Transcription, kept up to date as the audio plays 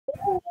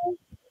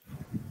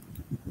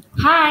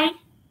Hi,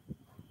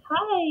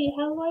 Hi,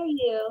 how are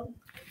you?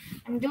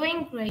 I'm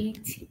doing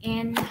great.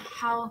 And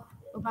how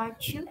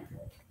about you?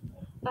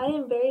 I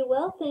am very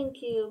well,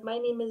 thank you. My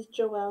name is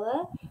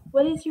Joella.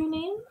 What is your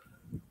name?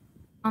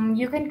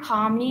 You can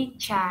call me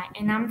Chai,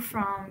 and I'm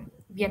from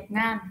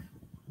Vietnam.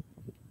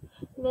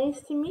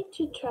 Nice to meet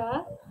you,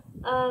 Tra.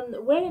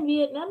 Where in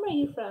Vietnam are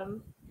you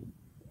from?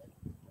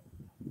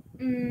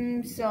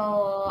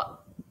 So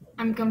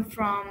I'm come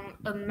from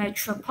a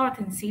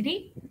metropolitan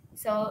city,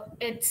 so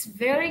it's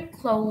very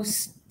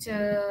close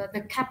to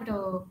the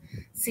capital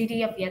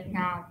city of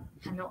Vietnam,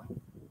 Hanoi.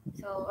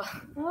 So,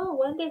 Oh,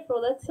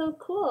 wonderful. That's so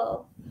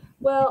cool.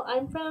 Well,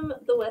 I'm from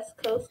the west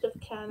coast of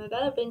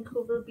Canada,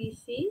 Vancouver,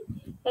 BC.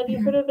 Have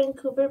you heard of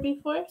Vancouver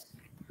before?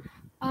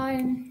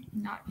 I'm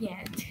not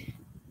yet.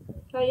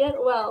 Not yet?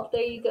 Well,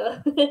 there you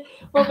go.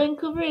 Well,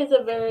 Vancouver is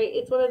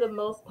it's one of the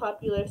most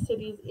popular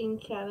cities in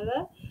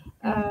Canada,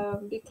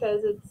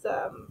 because it's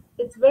a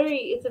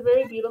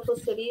very beautiful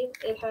city.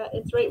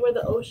 It's right where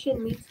the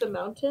ocean meets the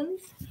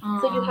mountains.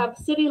 So you Uh, have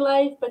city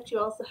life, but you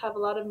also have a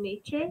lot of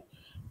nature.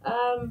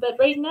 But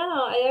right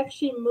now, I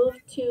actually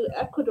moved to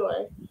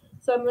Ecuador.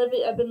 So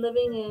I've been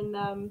living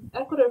in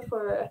Ecuador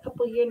for a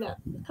couple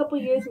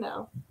years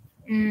now.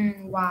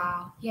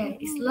 wow. Yeah,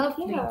 it's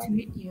lovely Yeah, to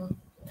meet you.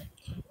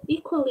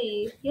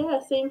 equally. Yeah,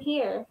 same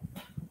here.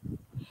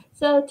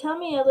 So tell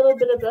me a little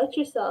bit about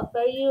yourself.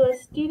 Are you a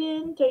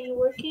student? Are you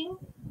working?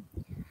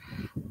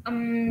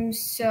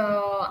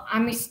 So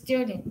I'm a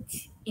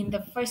student in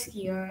the first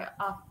year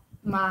of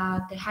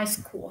the high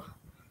school.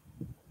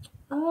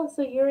 Oh,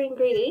 so you're in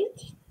grade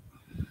 8?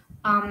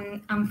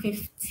 I'm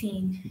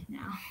 15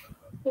 now.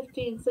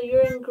 15. So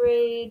you're in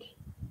grade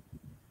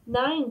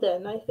 9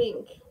 then, I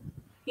think.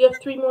 You have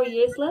 3 more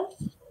years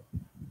left?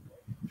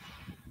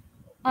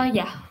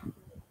 Yeah,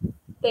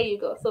 There you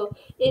go. So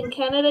in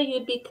Canada,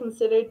 you'd be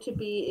considered to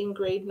be in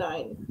grade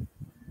 9.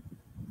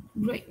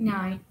 grade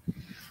 9.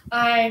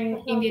 I'm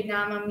in Uh-huh.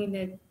 Vietnam. I'm in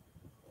the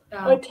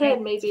Or grade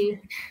 10,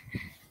 maybe. 10.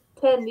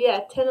 10,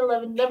 yeah, 10,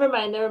 11. Never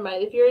mind, never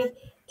mind. If you're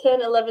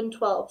 10, 11,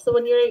 12. So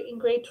when you're in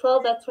grade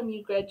 12, that's when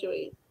you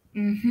graduate.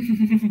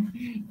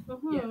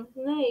 Yeah.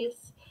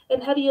 Nice.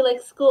 And how do you like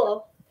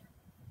school?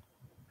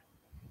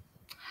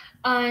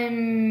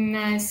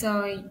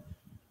 So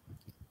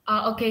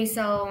okay.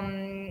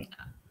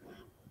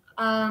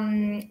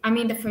 I'm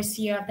in the first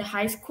year of the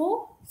high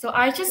school. So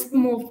I just Mm-hmm.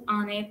 moved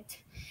on it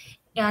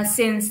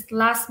since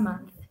last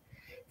month.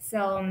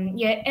 So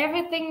yeah,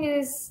 everything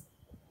is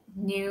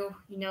new.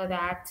 You know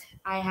that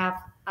I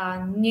have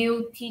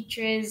new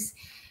teachers.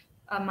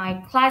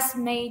 My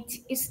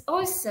classmate is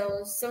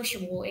also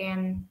sociable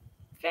and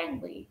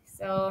friendly.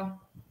 So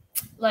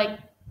like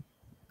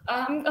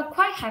I'm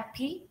quite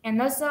happy,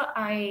 and also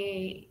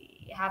I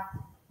have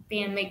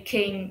been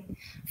making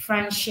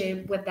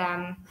friendship with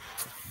them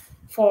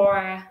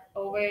for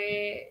over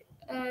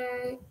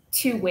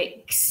 2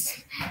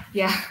 weeks.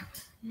 Yeah.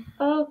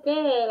 Oh,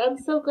 good. I'm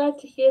so glad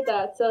to hear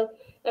that. So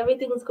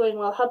everything's going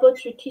well. How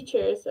about your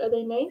teachers? Are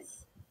they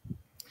nice?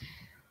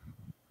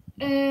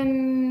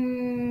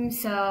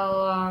 So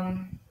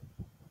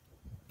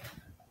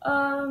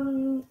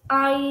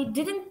I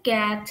didn't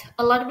get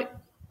a lot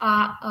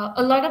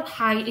of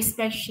high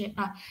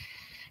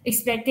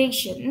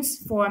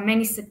expectations for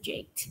many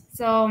subjects.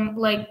 So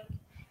like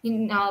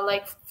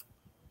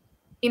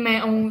in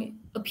my own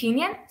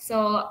opinion,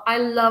 so I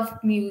love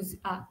music.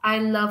 I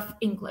love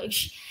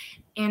English,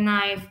 and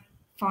I've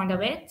fond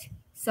of it.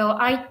 So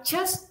I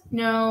just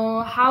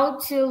know how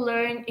to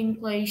learn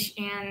English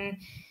and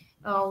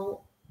uh,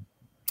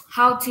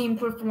 how to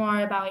improve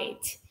more about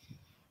it.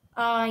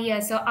 Yeah,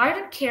 so I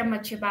don't care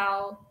much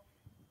about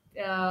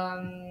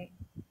um,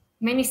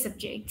 many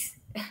subjects.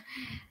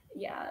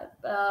 Yeah.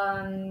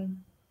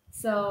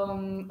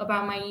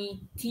 About my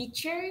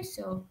teacher,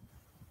 so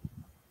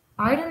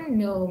I don't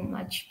know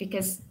much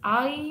because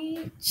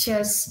I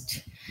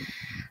just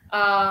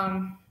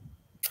um,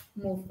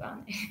 moved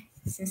on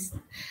since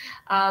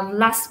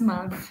last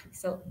month.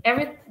 So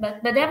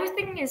but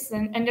everything is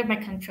under my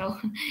control.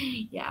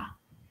 Yeah.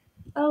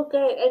 Oh,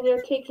 good. And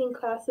you're taking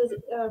classes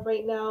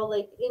right now,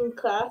 like in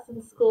class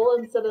in school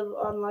instead of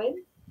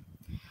online?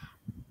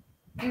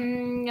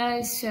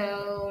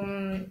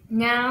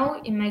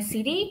 Now in my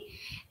city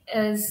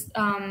is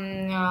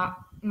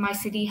my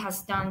city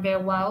has done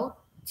very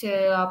well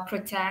to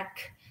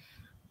protect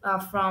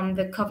from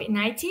the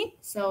COVID-19.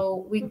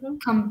 So we Mm-hmm.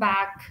 come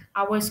back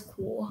our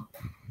school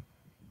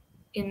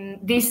in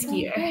this Oh,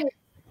 year. good.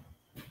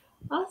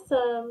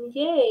 Awesome.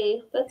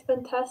 Yay. That's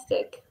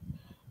fantastic.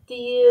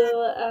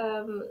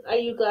 Are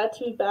you glad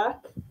to be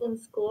back in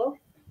school?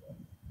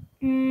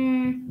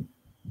 Mm,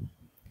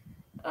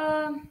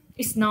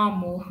 it's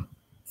normal.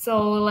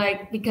 So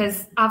like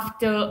because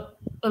after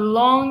a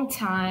long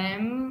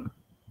time,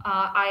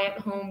 I at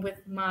home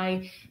with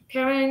my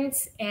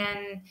parents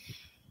and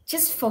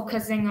just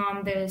focusing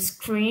on the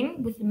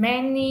screen with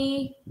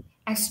many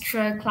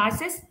extra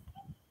classes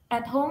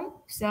at home.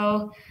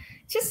 So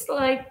just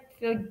like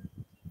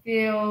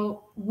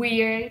feel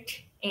weird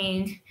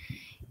and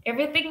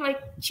everything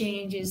like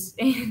changes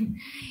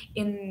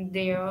in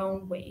their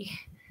own way.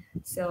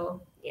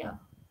 So yeah,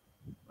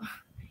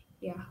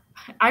 yeah.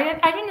 I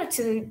don't know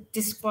to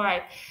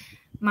describe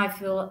my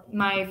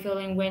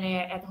feeling when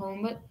I at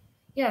home, but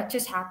yeah,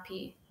 just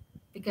happy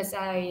because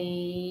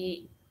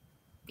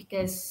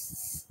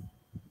because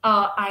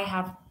I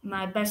have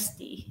my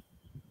bestie.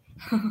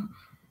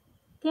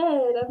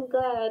 Good, I'm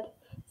glad.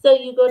 So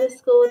you go to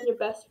school with your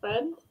best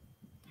friend?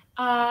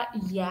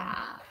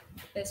 Yeah,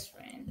 best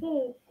friend.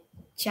 Good.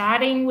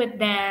 Chatting with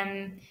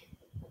them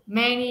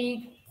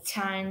many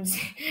times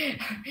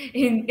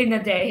in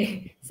a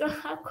day. So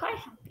I'm quite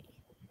happy.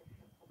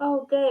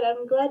 Oh, good.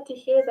 I'm glad to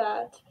hear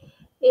that.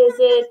 Is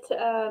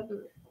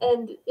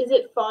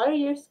it far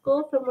your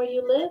school from where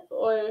you live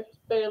or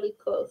fairly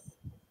close?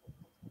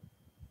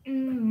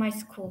 My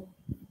school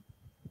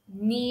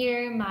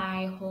near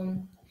my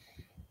home.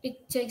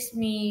 It takes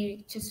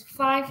me just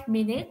 5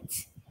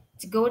 minutes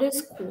to go to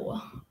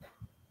school.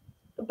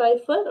 By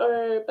foot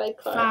or by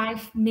car?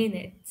 5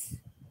 minutes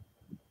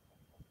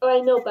Oh, I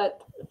know,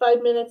 but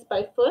 5 minutes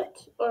by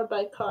foot or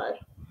by car?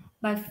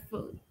 by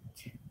foot.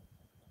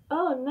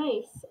 Oh,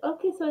 nice.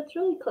 Okay, so it's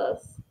really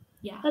close.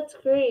 Yeah. That's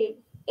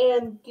great.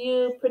 And do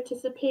you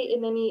participate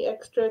in any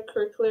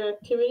extracurricular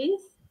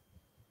activities?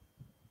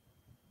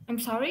 I'm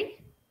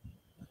sorry.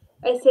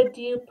 I said,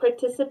 do you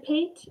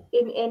participate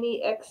in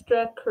any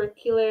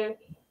extracurricular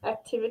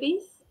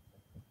activities?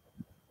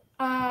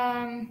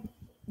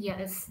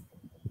 Yes.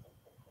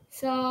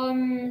 So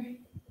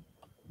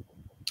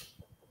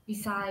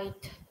beside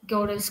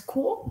go to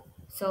school,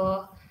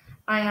 so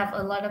I have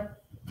a lot of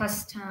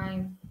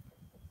pastime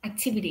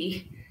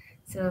activity.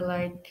 So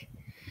like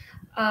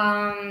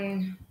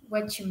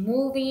watch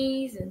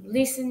movies and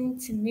listen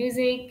to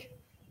music,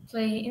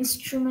 play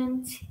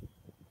instrument.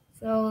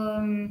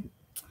 So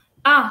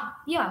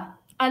yeah,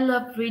 I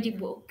love reading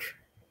book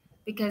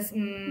because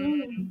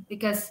Hmm.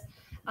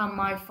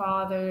 my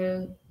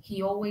father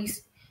he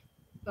always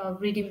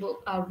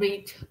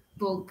read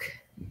book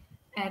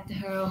at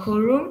her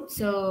room.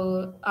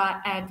 So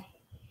at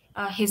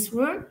his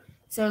room.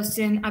 So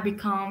soon I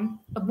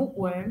become a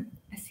bookworm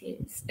as he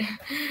is.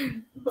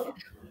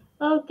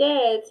 Oh,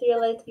 good. So you're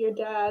like your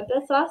dad.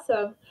 That's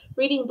awesome.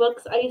 Reading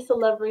books. I used to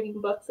love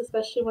reading books,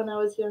 especially when I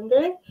was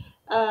younger.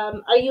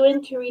 Are you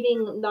into reading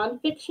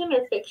nonfiction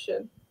or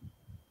fiction?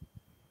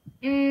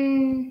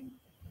 mm,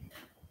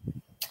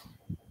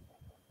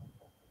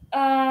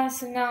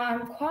 so now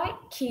I'm quite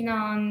keen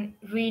on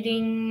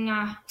reading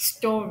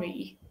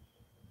story,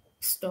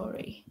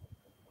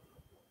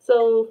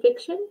 So,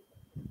 fiction?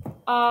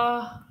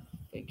 uh,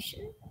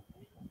 fiction,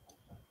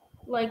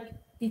 like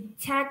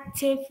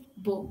detective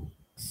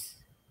books.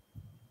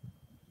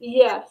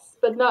 Yes,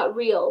 but not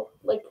real.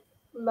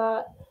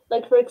 Not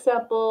like, for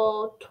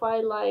example,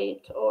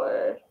 Twilight,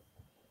 or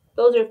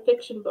those are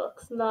fiction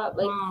books. Not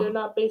like they're Uh,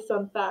 not based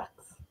on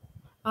facts.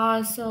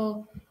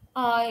 so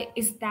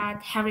is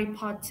that Harry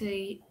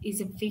Potter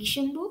is a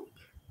fiction book?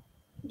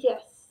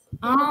 Yes.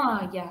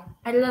 Yeah,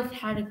 I love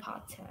Harry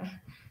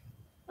Potter.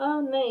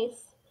 Oh,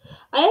 nice.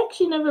 I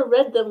actually never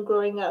read them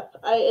growing up.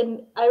 I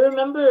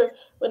remember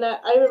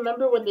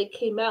when they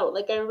came out.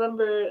 Like I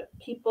remember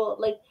people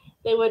like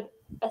they would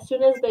as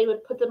soon as they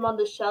would put them on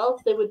the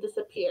shelves, they would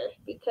disappear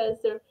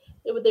because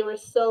they were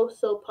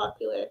so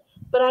popular.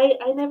 But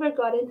I never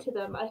got into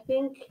them. I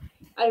think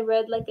I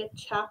read like a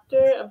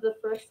chapter of the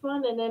first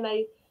one, and then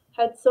I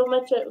had so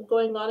much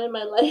going on in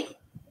my life.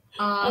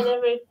 I Uh,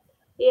 never,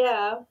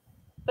 yeah.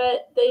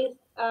 But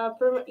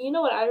for you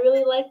know what I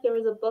really liked? There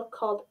was a book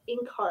called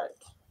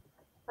Inkheart.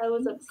 I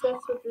was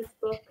obsessed with this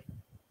book.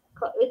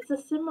 It's a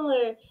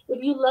similar.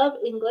 If you love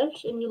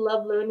English and you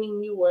love learning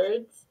new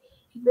words,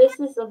 this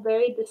is a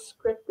very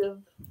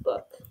descriptive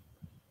book,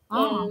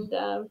 oh,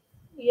 and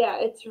yeah,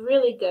 it's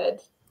really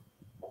good.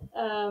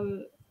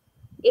 Um,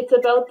 it's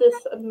about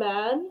this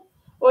man,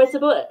 or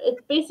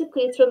it's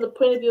basically it's from the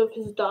point of view of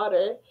his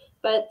daughter,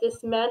 but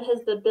this man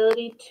has the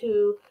ability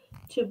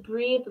to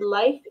breathe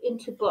life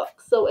into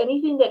books. So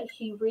anything that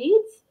he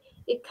reads,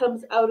 it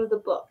comes out of the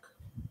book.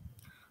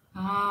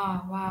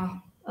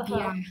 wow.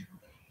 Uh-huh. Yeah.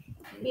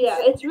 Yeah,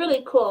 it's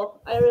really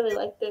cool. I really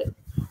liked it.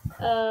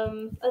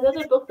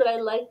 Another book that I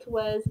liked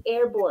was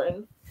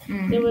Airborne.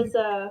 It Mm. was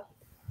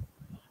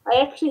I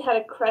actually had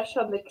a crush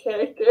on the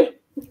character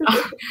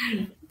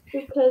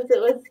because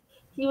it was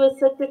he was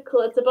such a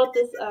cool. It's about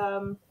this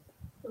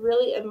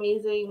really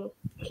amazing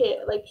kid.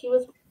 Like he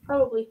was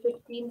probably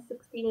 15,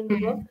 16 in the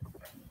book,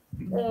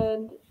 Mm.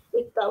 and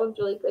that one's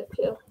really good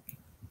too.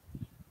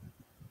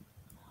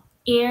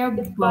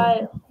 It's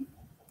by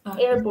Airborne.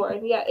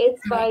 Airborne. Yeah,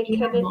 it's by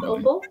Kenneth Airborne.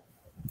 Opel.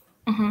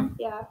 Uh-huh.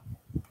 Yeah,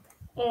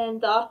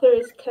 and the author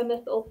is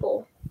Kenneth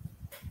Opel.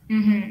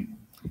 Mm-hmm.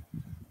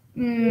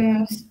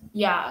 Yeah.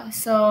 Yeah.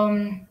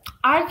 So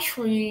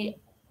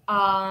actually,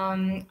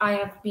 I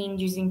have been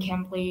using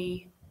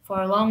Cambly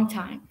for a long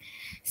time.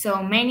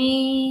 So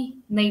many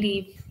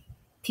native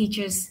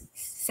teachers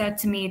said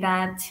to me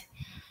that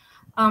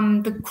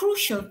the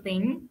crucial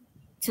thing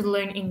to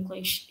learn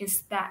English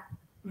is that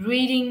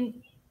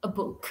reading a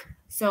book.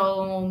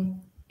 So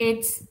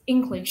it's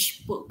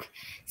English book.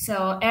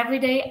 So every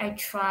day I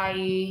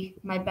try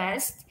my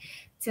best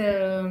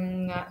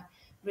to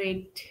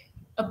read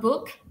a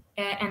book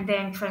and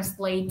then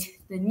translate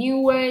the new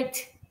word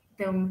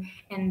them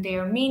and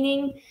their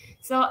meaning.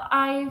 So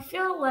I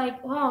feel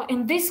like wow,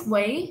 in this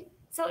way,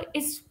 so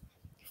it's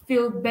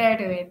feel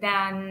better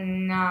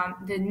than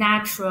the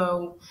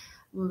natural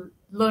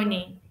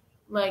learning.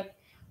 Like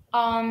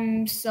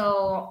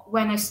so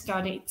when I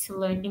started to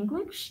learn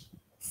English,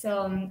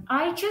 so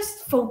I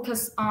just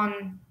focus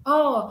on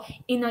oh,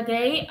 in a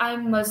day I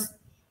must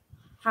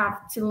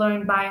have to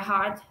learn by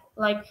heart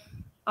like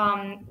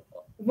um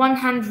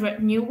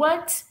 100 new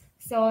words.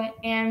 So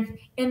and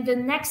in the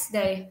next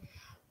day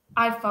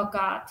I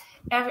forgot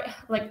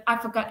I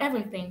forgot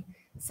everything.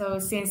 So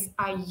since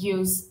I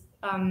use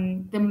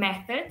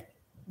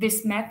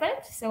this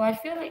method, so I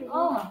feel like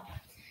oh,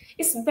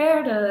 it's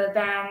better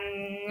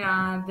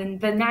than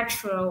the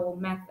natural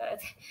method.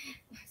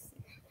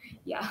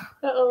 Yeah.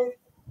 Uh-oh,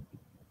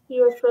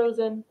 you were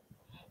frozen.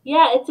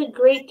 Yeah, it's a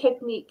great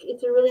technique.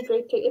 It's a really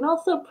great technique. And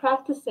also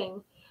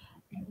practicing.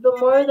 The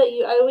more that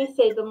I always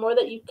say, the more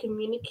that you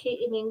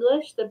communicate in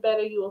English, the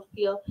better you will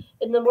feel.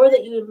 And the more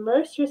that you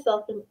immerse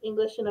yourself in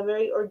English in a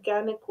very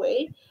organic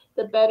way,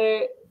 the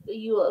better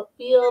you will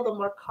feel, the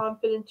more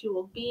confident you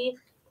will be.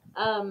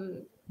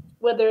 Um,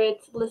 Whether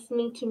it's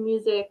listening to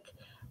music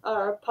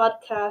or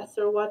podcasts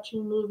or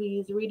watching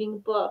movies, reading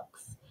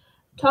books,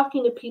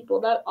 talking to people,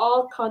 that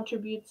all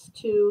contributes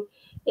to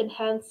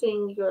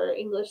enhancing your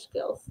English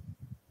skills.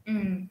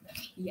 Mm,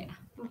 yeah,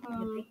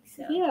 I Hmm. think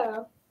so.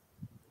 Yeah.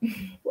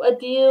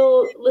 Do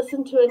you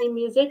listen to any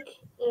music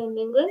in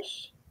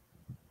English?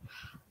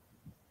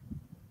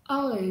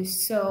 Oh,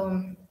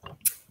 so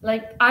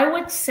like I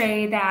would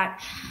say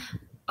that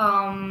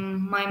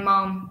my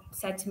mom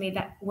said to me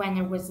that when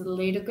I was a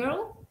little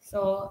girl,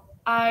 so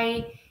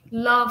I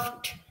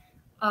loved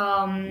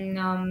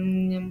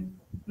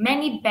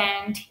many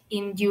band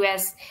in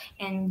US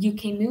and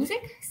UK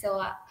music.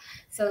 So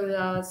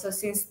so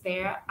since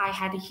there, I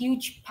had a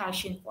huge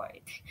passion for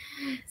it.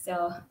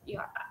 So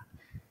yeah,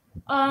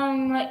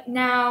 like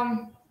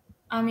now,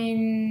 I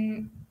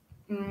mean,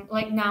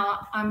 like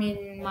now I'm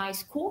in my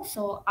school,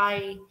 so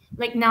I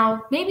like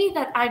now maybe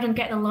that I don't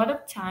get a lot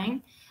of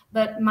time,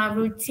 but my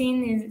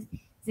routine is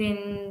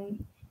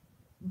in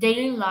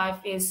daily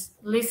life is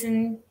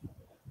listen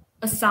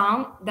a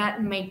song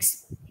that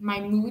makes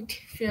my mood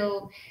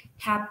feel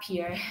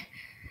happier.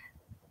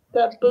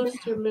 That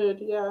boosts your mood,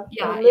 yeah,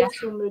 or Yeah, yeah.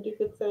 lifts your mood, you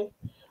could say.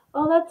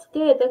 Oh, that's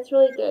good. That's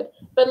really good.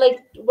 But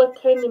like, what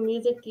kind of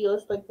music do you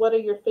listen? Like, what are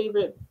your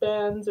favorite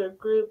bands or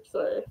groups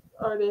or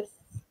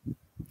artists?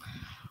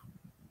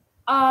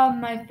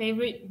 My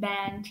favorite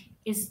band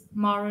is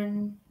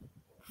Maroon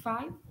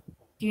 5.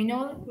 Do you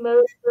know it?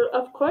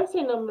 Of course,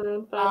 I know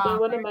Maroon Five. They're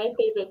one of my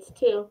favorites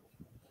too.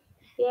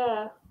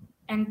 Yeah.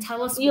 And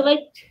tell us Do you what.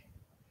 like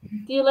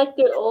Do you like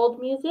their old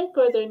music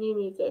or their new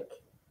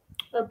music,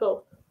 or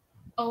both?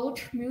 Old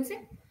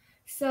music.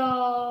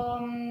 So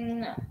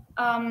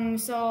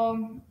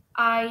so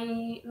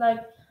I like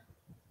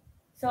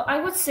so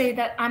I would say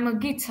that I'm a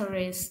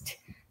guitarist.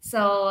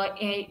 So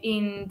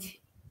in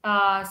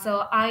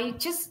so I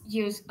just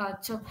use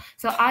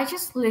so I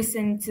just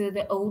listen to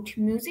the old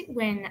music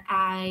when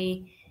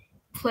I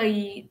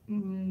play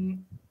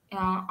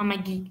on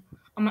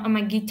my on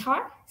my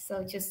guitar.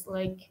 So just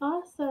like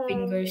Awesome.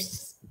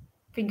 fingers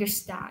finger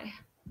style.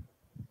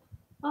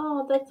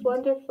 Oh, that's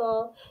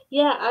wonderful.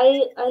 Yeah,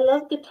 I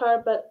love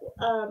guitar, but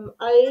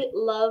I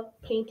love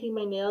painting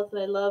my nails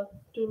and I love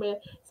doing my.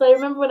 So I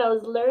remember when I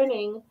was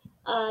learning,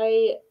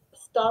 I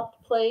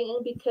stopped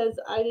playing because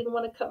I didn't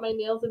want to cut my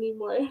nails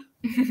anymore.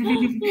 It's a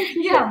shame.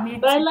 Yeah,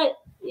 me But I too. like,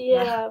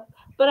 Yeah. yeah,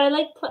 but I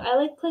like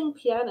playing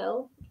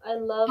piano. I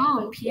love Oh,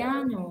 playing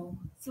piano. piano.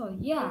 So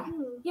yeah,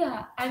 Hmm.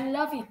 yeah, I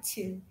love it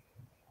too.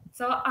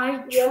 So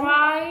I Yeah.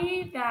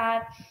 try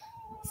that.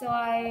 So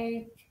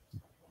I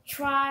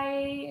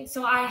try.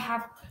 So I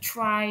have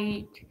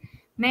tried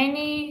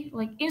many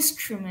like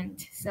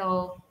instrument.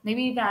 So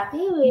maybe that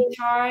Really.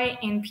 guitar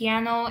and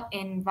piano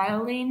and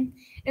violin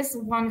is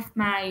one of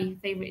my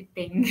favorite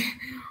thing.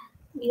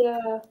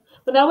 Yeah.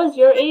 When I was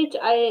your age,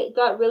 I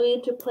got really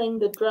into playing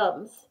the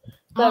drums,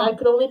 but Oh, I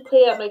could only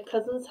play at my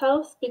cousin's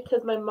house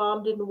because my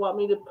mom didn't want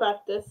me to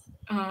practice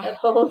uh, at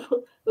home.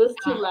 It was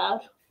too uh,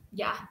 loud.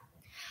 yeah.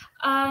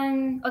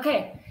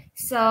 Okay.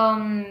 So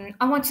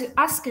I want to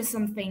ask you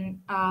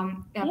something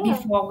Yeah.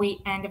 before we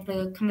end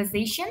the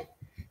conversation.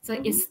 So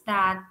Hmm. is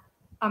that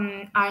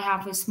I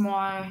have a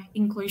small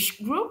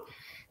English group.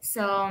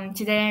 So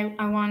today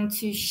I want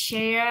to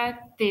share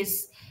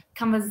this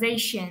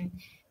conversation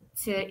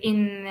to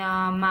in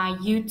my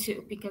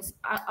YouTube because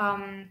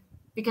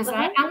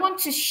Uh-huh. I want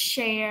to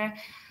share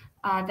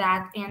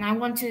that and I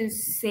want to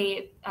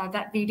say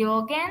that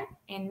video again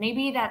and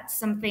maybe that's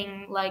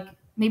something like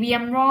maybe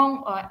I'm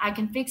wrong or I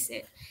can fix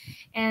it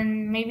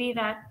and maybe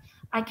that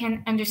I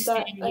can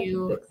understand That I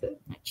can you fix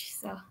it. much.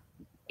 So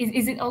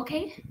is it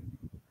okay?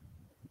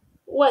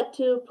 What,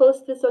 to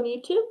post this on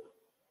YouTube?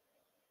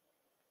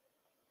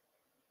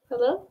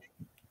 Hello?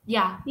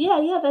 Yeah.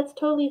 Yeah, that's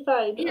totally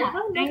fine. Yeah.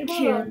 No Thank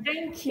problem. you.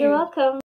 Thank You're you. welcome.